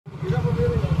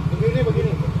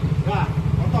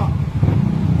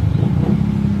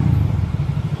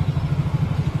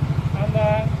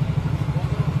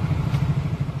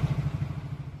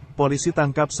Polisi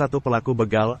tangkap satu pelaku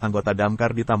begal anggota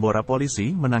Damkar di Tambora.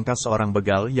 Polisi menangkap seorang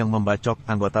begal yang membacok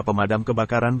anggota pemadam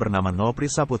kebakaran bernama Nopri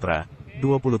Saputra,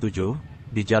 27,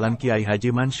 di Jalan KH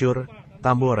Mansyur,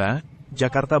 Tambora,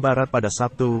 Jakarta Barat pada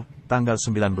Sabtu, tanggal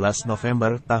 19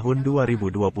 November tahun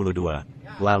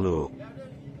 2022 lalu.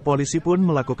 Polisi pun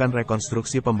melakukan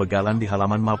rekonstruksi pembegalan di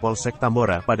halaman Mapolsek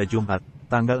Tambora pada Jumat,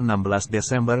 tanggal 16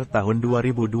 Desember tahun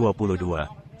 2022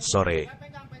 sore.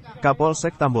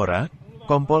 Kapolsek Tambora,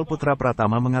 Kompol Putra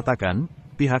Pratama mengatakan,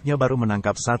 pihaknya baru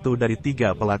menangkap 1 dari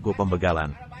 3 pelaku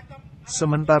pembegalan.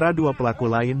 Sementara 2 pelaku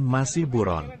lain masih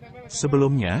buron.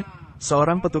 Sebelumnya,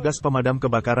 seorang petugas pemadam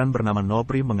kebakaran bernama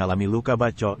Nopri mengalami luka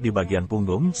bacok di bagian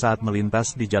punggung saat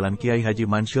melintas di Jalan KH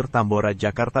Mansyur Tambora,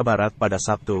 Jakarta Barat pada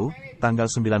Sabtu, tanggal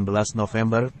 19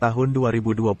 November tahun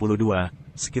 2022,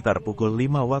 sekitar pukul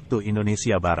 5 waktu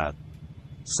Indonesia Barat.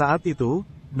 Saat itu,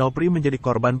 Nopri menjadi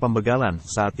korban pembegalan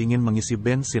saat ingin mengisi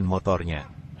bensin motornya.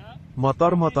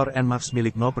 Motor NMAX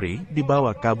milik Nopri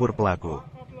dibawa kabur pelaku.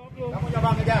 Kamu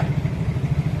coba ngejar.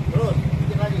 Terus,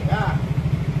 dikit lagi. Ya,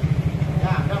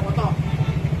 udah potong.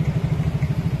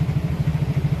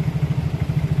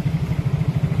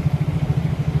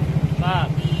 Pak.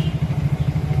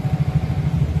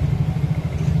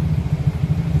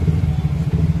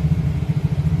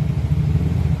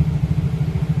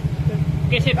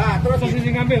 Oke, sip. Nah, terus posisi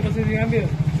ngambil.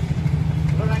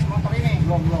 lu naik motor ini?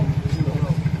 Belum.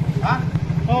 Hah?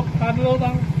 Oh, tahan dulu,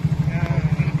 Bang.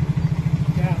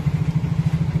 Ya.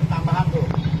 Tambahan tuh.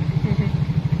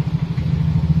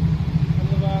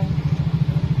 Halo, Bang.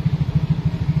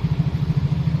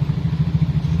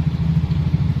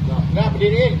 Enggak,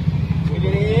 berdiriin.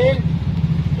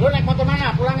 Lu naik motor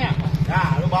mana pulangnya?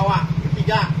 Nah, lu bawa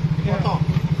tiga foto.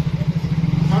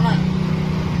 Sana.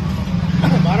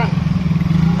 Bareng.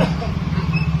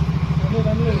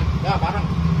 Dulu. Ya, bareng.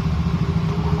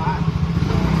 Apaan?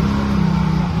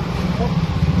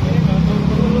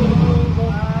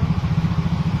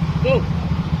 Tuh.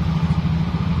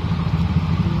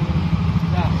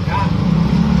 Ya.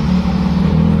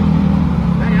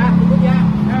 Nah ya, cukup ya.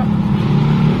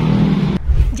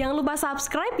 Jangan lupa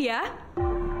subscribe ya.